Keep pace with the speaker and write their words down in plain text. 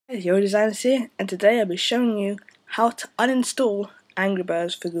YogiDesigns here, and today I'll be showing you how to uninstall Angry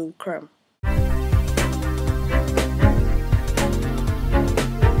Birds for Google Chrome.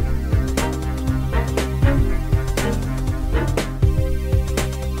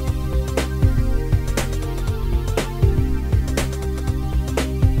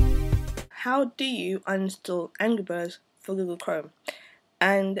 How do you uninstall Angry Birds for Google Chrome?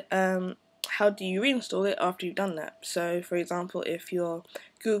 And how do you reinstall it after you've done that? So, for example, if your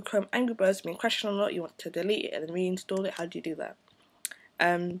Google Chrome Angry Birds has been crashing a lot, you want to delete it and then reinstall it, how do you do that?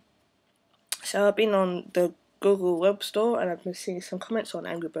 So I've been on the Google Web Store and I've been seeing some comments on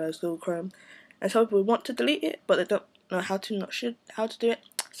Angry Birds Google Chrome, and some people want to delete it, but they don't know how to do it.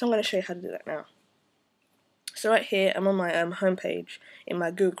 So I'm going to show you how to do that now. So right here, I'm on my home page in my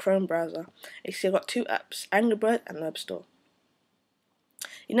Google Chrome browser. You see I've got two apps, Angry Birds and the Web Store.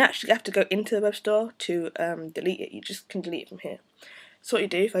 You don't actually have to go into the web store to delete it, you just can delete it from here. So what you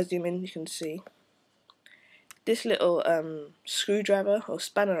do, if I zoom in, you can see this little screwdriver or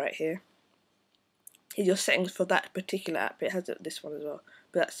spanner right here is your settings for that particular app. It has this one as well,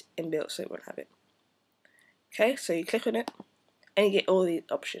 but that's inbuilt so it won't have it. Okay, so you click on it and you get all these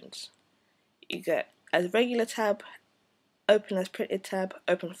options. You get as regular tab, open as printed tab,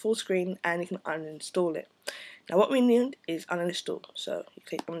 open full screen, and you can uninstall it. Now what we need is uninstall, so you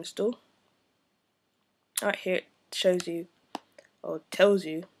click uninstall. Right here it shows you, or tells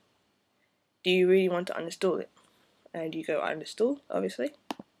you, do you really want to uninstall it? And you go uninstall, obviously,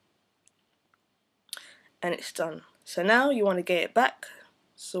 and it's done. So now you want to get it back,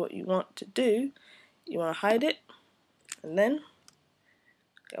 so what you want to do, you want to hide it, and then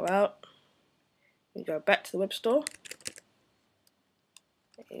go out, you go back to the web store,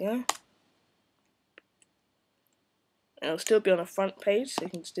 there you go. And it'll still be on the front page, so you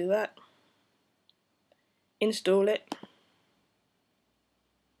can just do that. Install it.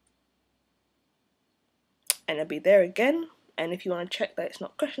 And it'll be there again. And if you want to check that it's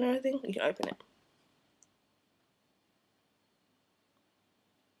not crashing or anything, you can open it.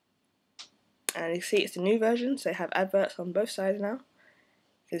 And you see it's the new version, so you have adverts on both sides now.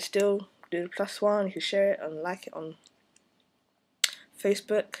 You can still do the +1, you can share it and like it on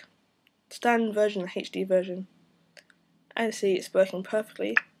Facebook. Standard version, the HD version. And see it's working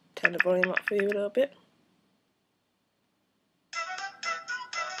perfectly. Turn the volume up for you a little bit.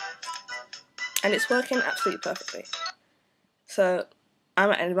 And it's working absolutely perfectly. So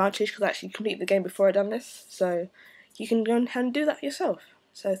I'm at an advantage because I actually completed the game before I done this. So you can go ahead and do that yourself.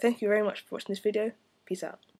 So thank you very much for watching this video. Peace out.